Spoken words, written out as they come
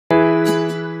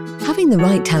Having the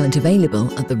right talent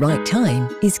available at the right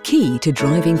time is key to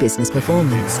driving business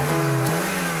performance.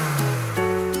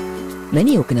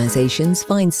 Many organizations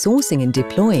find sourcing and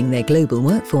deploying their global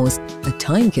workforce a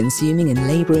time-consuming and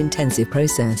labor-intensive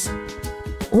process.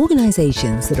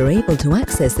 Organizations that are able to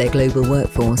access their global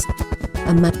workforce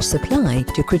and match supply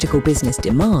to critical business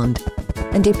demand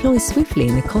and deploy swiftly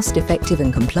in a cost-effective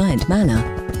and compliant manner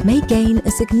may gain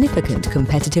a significant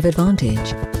competitive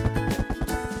advantage.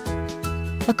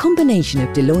 A combination of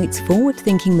Deloitte's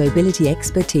forward-thinking mobility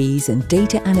expertise and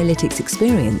data analytics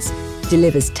experience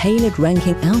delivers tailored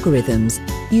ranking algorithms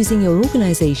using your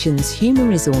organization's human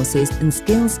resources and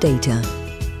skills data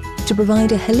to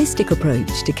provide a holistic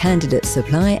approach to candidate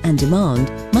supply and demand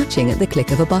matching at the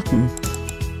click of a button.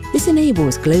 This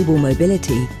enables global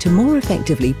mobility to more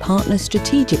effectively partner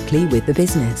strategically with the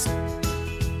business.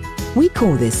 We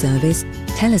call this service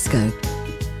Telescope,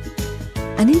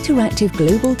 an interactive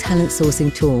global talent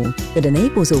sourcing tool that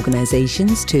enables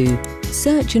organizations to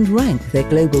search and rank their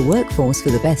global workforce for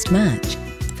the best match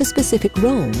for specific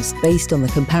roles based on the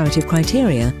comparative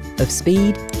criteria of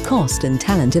speed, cost and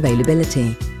talent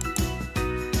availability.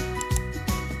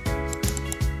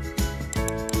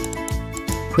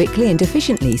 Quickly and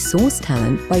efficiently source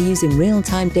talent by using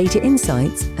real-time data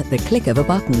insights at the click of a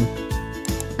button.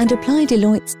 And apply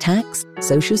Deloitte's tax,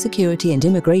 social security and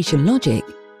immigration logic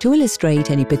to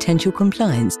illustrate any potential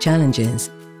compliance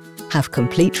challenges. Have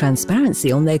complete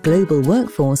transparency on their global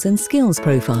workforce and skills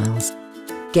profiles.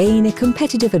 Gain a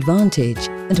competitive advantage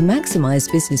and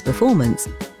maximize business performance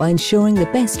by ensuring the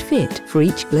best fit for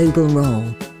each global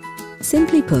role.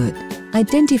 Simply put,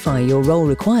 identify your role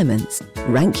requirements,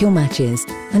 rank your matches,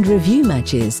 and review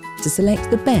matches to select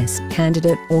the best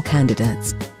candidate or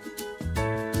candidates.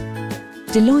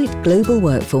 Deloitte Global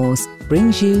Workforce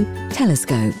brings you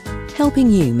Telescope,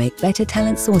 helping you make better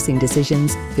talent sourcing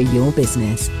decisions for your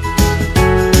business.